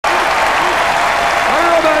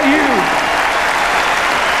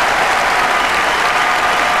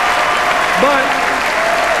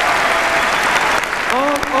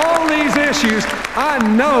issues, I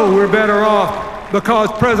know we're better off because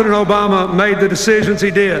President Obama made the decisions he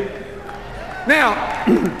did. Now,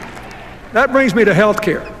 that brings me to health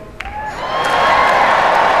care.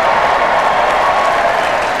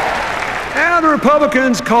 And the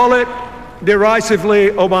Republicans call it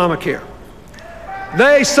derisively Obamacare.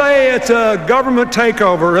 They say it's a government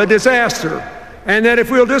takeover, a disaster, and that if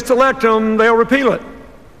we'll just elect them, they'll repeal it.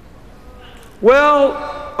 Well,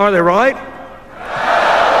 are they right?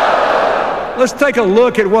 Let's take a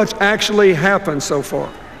look at what's actually happened so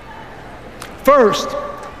far. First,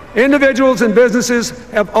 individuals and businesses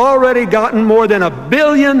have already gotten more than $1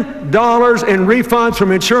 billion in refunds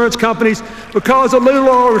from insurance companies because the new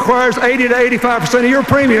law requires 80 to 85% of your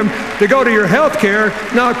premium to go to your health care,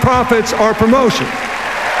 not profits or promotion.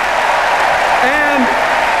 And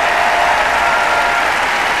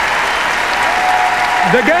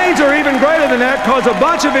the gains are even greater than that because a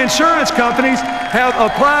bunch of insurance companies have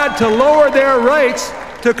applied to lower their rates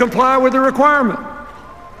to comply with the requirement.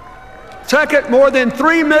 Second, more than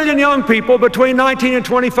 3 million young people between 19 and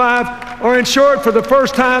 25 are insured for the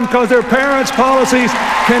first time because their parents' policies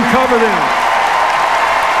can cover them.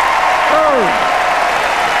 Third,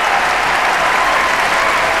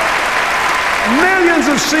 millions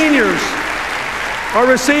of seniors are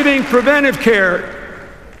receiving preventive care,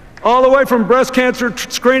 all the way from breast cancer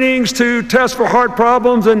screenings to tests for heart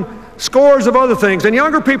problems and scores of other things, and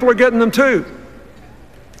younger people are getting them too.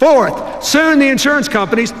 Fourth, soon the insurance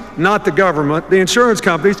companies, not the government, the insurance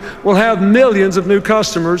companies will have millions of new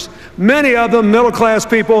customers, many of them middle-class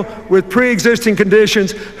people with pre-existing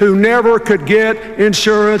conditions who never could get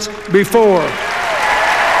insurance before.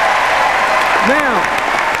 Now,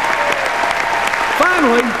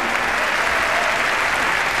 finally,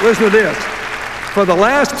 listen to this. For the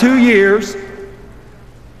last 2 years,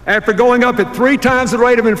 after going up at 3 times the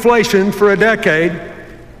rate of inflation for a decade,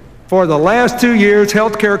 for the last 2 years,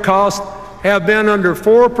 health care costs have been under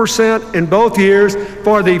 4% in both years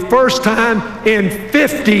for the first time in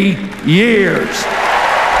 50 years.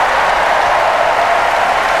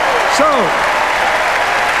 So,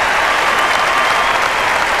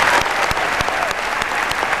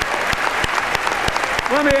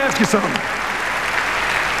 let me ask you something.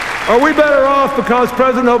 Are we better off because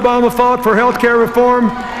President Obama fought for health care reform?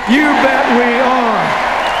 You bet we are.